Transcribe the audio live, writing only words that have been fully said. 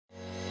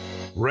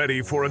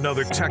Ready for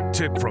another tech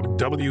tip from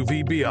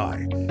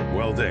WVBI?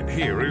 Well then,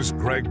 here is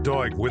Greg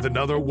Doig with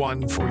another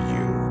one for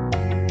you.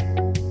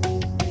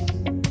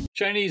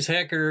 Chinese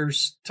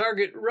hackers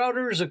target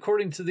routers.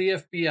 According to the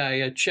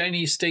FBI, a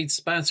Chinese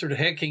state-sponsored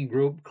hacking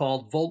group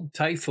called Volt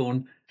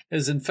Typhoon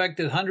has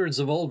infected hundreds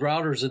of old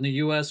routers in the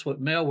U.S. with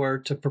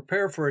malware to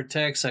prepare for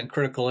attacks on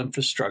critical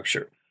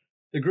infrastructure.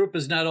 The group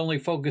is not only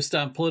focused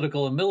on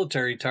political and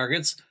military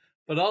targets,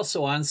 but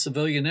also on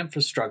civilian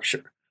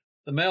infrastructure.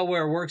 The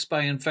malware works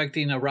by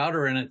infecting a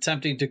router and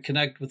attempting to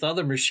connect with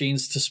other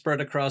machines to spread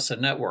across a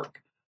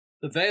network.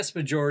 The vast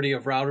majority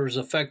of routers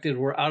affected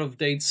were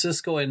out-of-date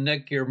Cisco and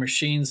Netgear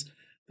machines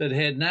that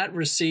had not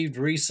received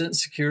recent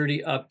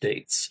security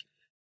updates.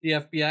 The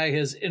FBI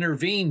has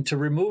intervened to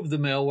remove the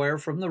malware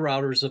from the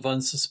routers of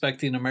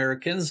unsuspecting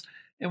Americans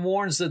and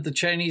warns that the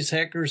Chinese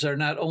hackers are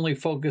not only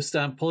focused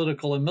on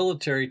political and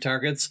military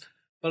targets,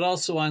 but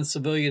also on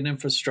civilian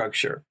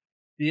infrastructure.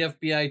 The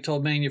FBI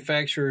told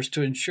manufacturers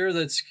to ensure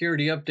that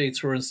security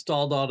updates were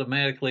installed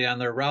automatically on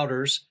their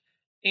routers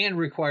and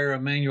require a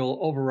manual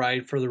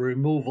override for the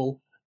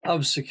removal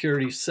of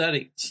security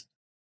settings.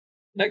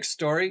 Next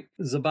story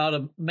is about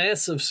a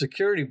massive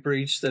security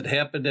breach that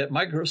happened at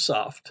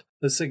Microsoft.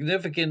 The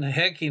significant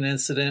hacking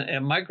incident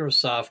at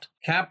Microsoft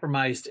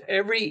compromised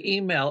every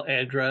email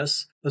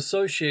address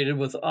associated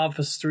with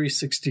Office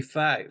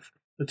 365,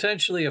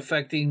 potentially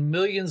affecting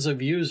millions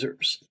of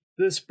users.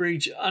 This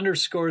breach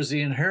underscores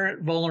the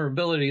inherent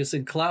vulnerabilities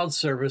in cloud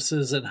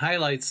services and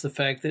highlights the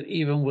fact that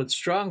even with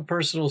strong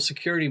personal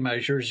security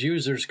measures,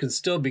 users can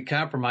still be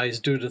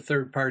compromised due to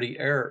third-party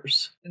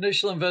errors.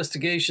 Initial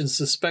investigations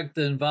suspect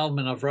the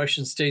involvement of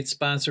Russian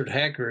state-sponsored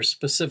hackers,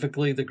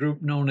 specifically the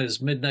group known as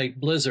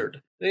Midnight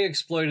Blizzard. They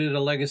exploited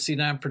a legacy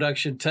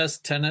non-production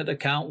test tenant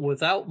account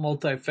without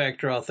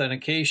multi-factor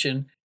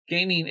authentication,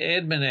 gaining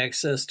admin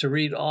access to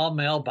read all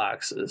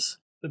mailboxes.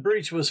 The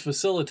breach was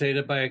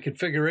facilitated by a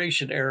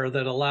configuration error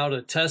that allowed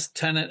a test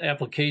tenant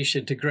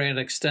application to grant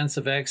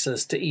extensive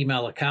access to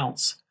email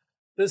accounts.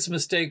 This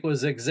mistake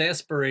was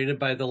exacerbated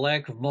by the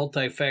lack of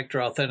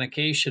multi-factor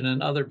authentication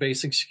and other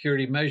basic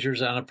security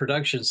measures on a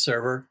production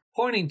server,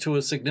 pointing to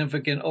a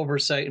significant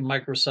oversight in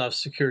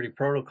Microsoft's security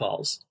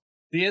protocols.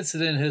 The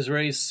incident has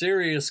raised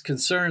serious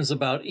concerns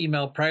about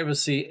email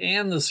privacy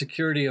and the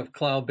security of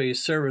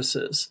cloud-based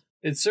services.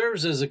 It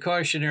serves as a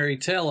cautionary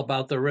tale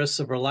about the risks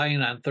of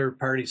relying on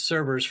third-party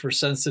servers for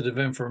sensitive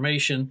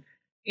information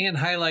and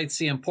highlights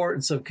the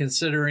importance of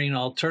considering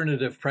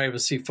alternative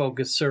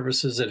privacy-focused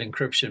services and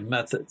encryption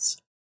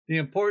methods. The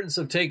importance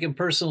of taking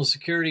personal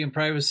security and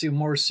privacy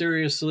more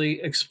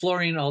seriously,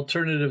 exploring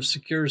alternative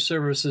secure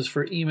services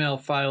for email,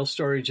 file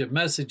storage, and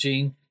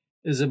messaging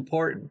is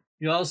important.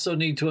 You also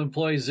need to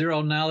employ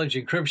zero-knowledge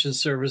encryption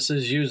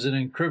services using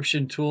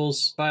encryption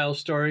tools, file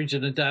storage,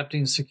 and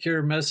adopting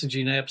secure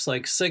messaging apps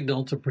like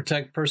Signal to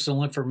protect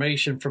personal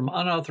information from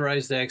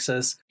unauthorized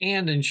access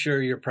and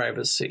ensure your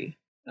privacy.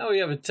 Now we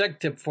have a tech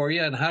tip for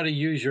you on how to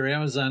use your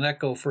Amazon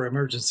Echo for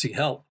emergency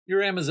help.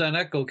 Your Amazon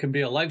Echo can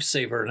be a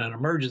lifesaver in an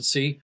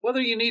emergency. Whether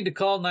you need to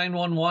call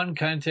 911,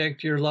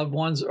 contact your loved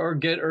ones, or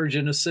get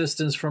urgent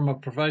assistance from a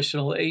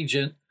professional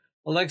agent,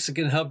 Alexa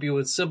can help you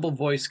with simple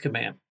voice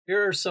command.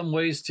 Here are some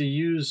ways to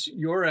use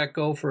your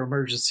Echo for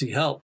emergency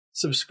help.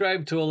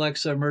 Subscribe to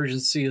Alexa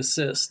Emergency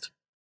Assist.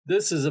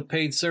 This is a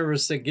paid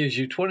service that gives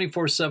you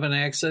 24/7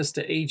 access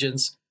to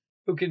agents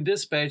who can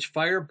dispatch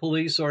fire,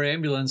 police, or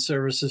ambulance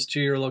services to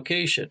your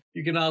location.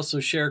 You can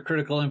also share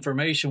critical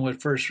information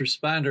with first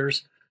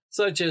responders,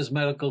 such as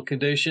medical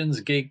conditions,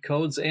 gate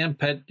codes, and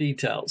pet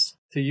details.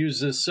 To use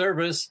this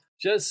service,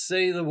 just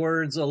say the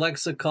words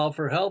 "Alexa, call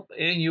for help,"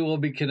 and you will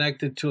be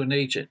connected to an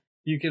agent.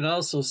 You can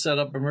also set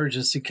up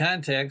emergency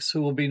contacts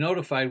who will be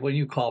notified when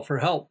you call for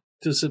help.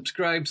 To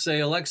subscribe,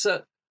 say,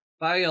 "Alexa,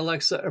 buy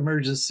Alexa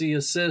Emergency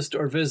Assist,"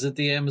 or visit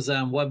the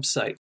Amazon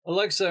website.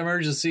 Alexa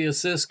Emergency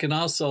Assist can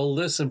also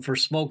listen for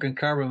smoke and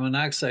carbon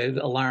monoxide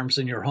alarms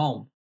in your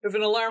home. If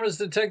an alarm is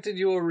detected,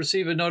 you will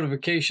receive a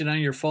notification on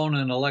your phone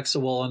and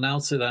Alexa will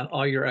announce it on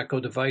all your Echo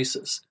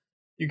devices.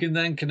 You can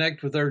then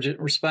connect with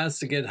urgent response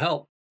to get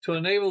help. To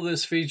enable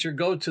this feature,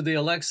 go to the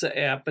Alexa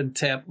app and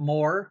tap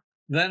More,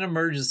 then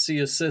Emergency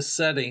Assist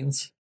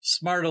Settings,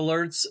 Smart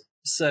Alerts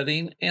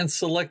setting, and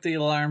select the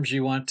alarms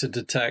you want to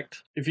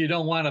detect. If you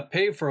don't want to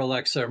pay for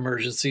Alexa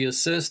Emergency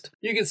Assist,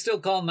 you can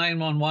still call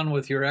 911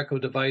 with your Echo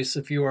device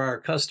if you are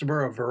a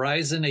customer of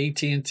Verizon,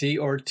 AT&T,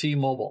 or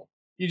T-Mobile.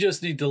 You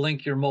just need to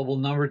link your mobile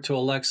number to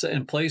Alexa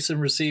and place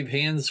and receive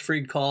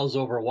hands-free calls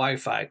over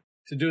Wi-Fi.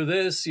 To do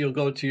this, you'll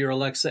go to your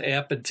Alexa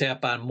app and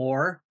tap on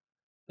More,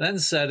 then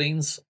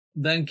Settings,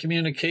 then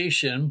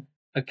Communication,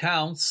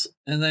 Accounts,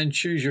 and then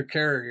choose your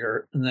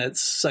carrier in that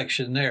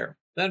section there.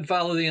 Then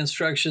follow the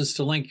instructions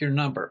to link your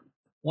number.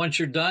 Once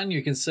you're done,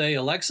 you can say,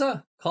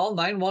 "Alexa, call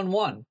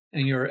 911,"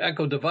 and your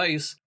Echo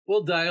device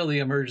will dial the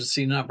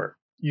emergency number.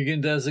 You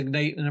can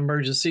designate an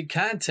emergency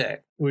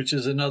contact, which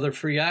is another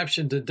free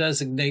option to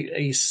designate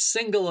a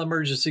single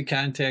emergency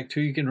contact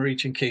who you can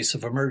reach in case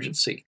of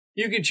emergency.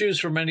 You can choose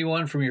from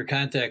anyone from your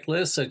contact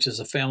list, such as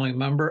a family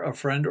member, a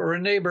friend, or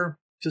a neighbor.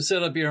 To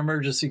set up your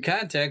emergency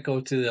contact, go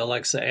to the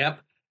Alexa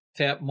app,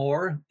 tap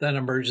More, then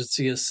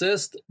Emergency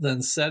Assist,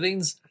 then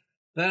Settings,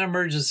 then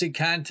Emergency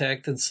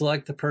Contact, and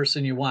select the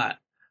person you want.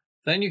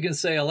 Then you can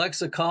say,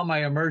 Alexa, call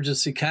my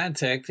emergency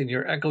contact, and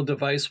your Echo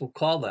device will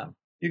call them.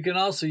 You can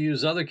also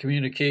use other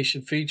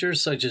communication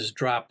features such as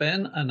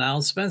drop-in,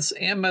 announcements,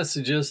 and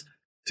messages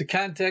to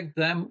contact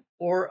them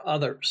or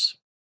others.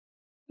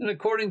 And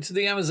according to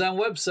the Amazon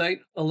website,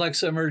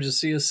 Alexa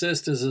Emergency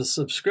Assist is a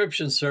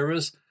subscription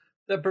service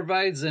that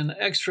provides an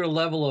extra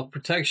level of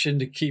protection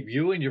to keep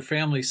you and your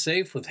family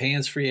safe with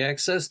hands-free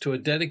access to a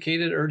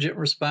dedicated urgent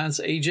response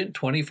agent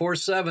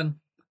 24/7.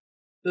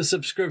 The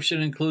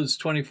subscription includes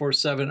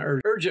 24/7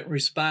 urgent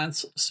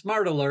response,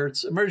 smart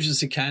alerts,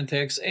 emergency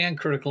contacts, and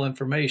critical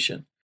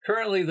information.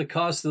 Currently, the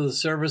cost of the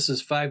service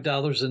is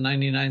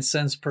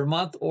 $5.99 per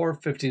month or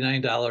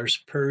 $59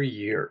 per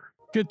year.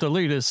 Get the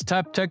latest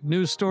top tech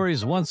news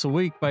stories once a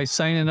week by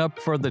signing up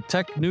for the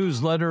tech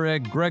newsletter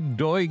at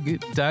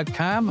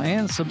gregdoig.com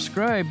and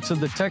subscribe to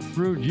the Tech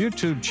Root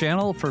YouTube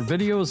channel for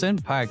videos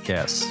and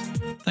podcasts.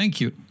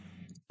 Thank you.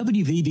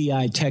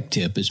 WVBI Tech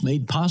Tip is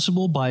made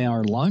possible by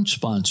our launch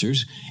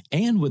sponsors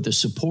and with the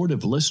support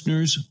of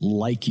listeners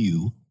like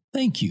you.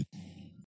 Thank you.